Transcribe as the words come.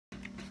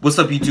What's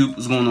up, YouTube?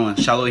 What's going on?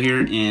 Shallow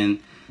here, and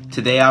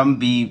today I'm gonna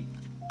be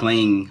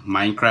playing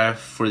Minecraft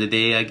for the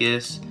day, I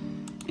guess.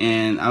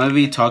 And I'm gonna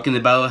be talking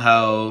about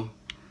how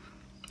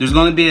there's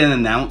gonna be an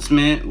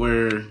announcement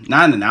where,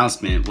 not an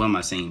announcement, what am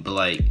I saying? But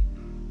like,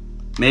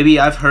 maybe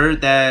I've heard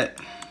that.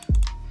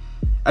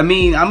 I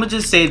mean, I'm gonna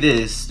just say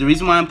this. The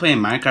reason why I'm playing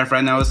Minecraft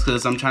right now is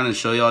because I'm trying to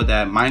show y'all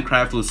that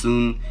Minecraft will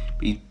soon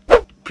be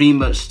pretty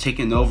much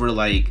taking over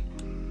like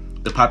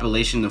the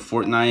population of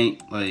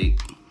Fortnite. Like,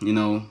 you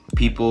know,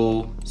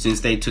 people, since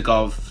they took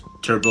off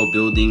turbo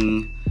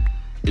building,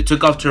 so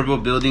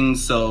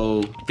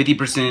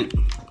 50%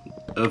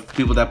 of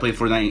people that play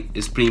Fortnite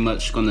is pretty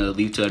much gonna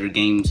leave to other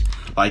games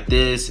like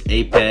this,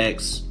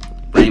 Apex,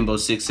 Rainbow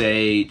Six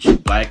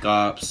Siege, Black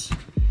Ops,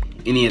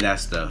 any of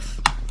that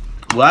stuff.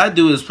 What I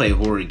do is play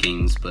horror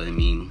games, but I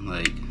mean,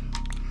 like,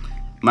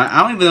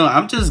 I don't even know,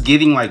 I'm just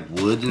getting like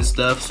wood and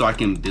stuff so I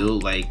can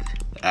build like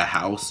a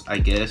house, I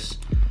guess.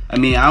 I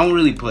mean, I don't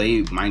really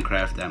play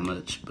Minecraft that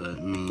much, but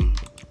I mean,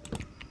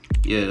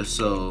 yeah,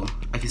 so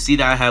I can see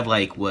that I have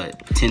like,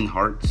 what, 10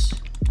 hearts?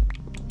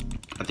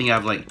 I think I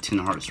have like 10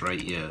 hearts,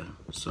 right? Yeah,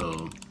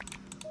 so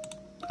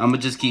I'm gonna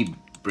just keep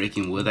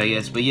breaking wood, I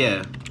guess. But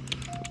yeah,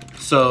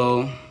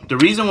 so the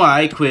reason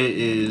why I quit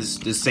is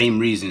the same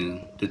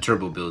reason, the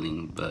turbo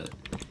building. But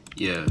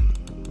yeah,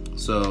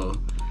 so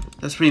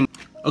that's pretty much.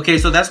 Okay,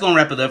 so that's gonna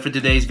wrap it up for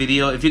today's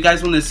video. If you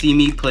guys want to see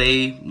me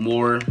play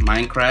more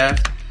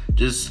Minecraft,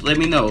 just let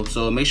me know.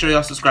 So make sure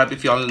y'all subscribe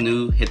if y'all are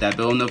new, hit that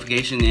bell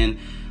notification, and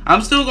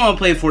I'm still gonna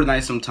play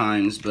Fortnite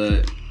sometimes,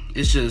 but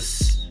it's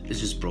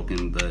just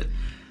broken. But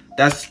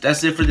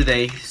that's it for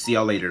today. See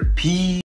y'all later. Peace.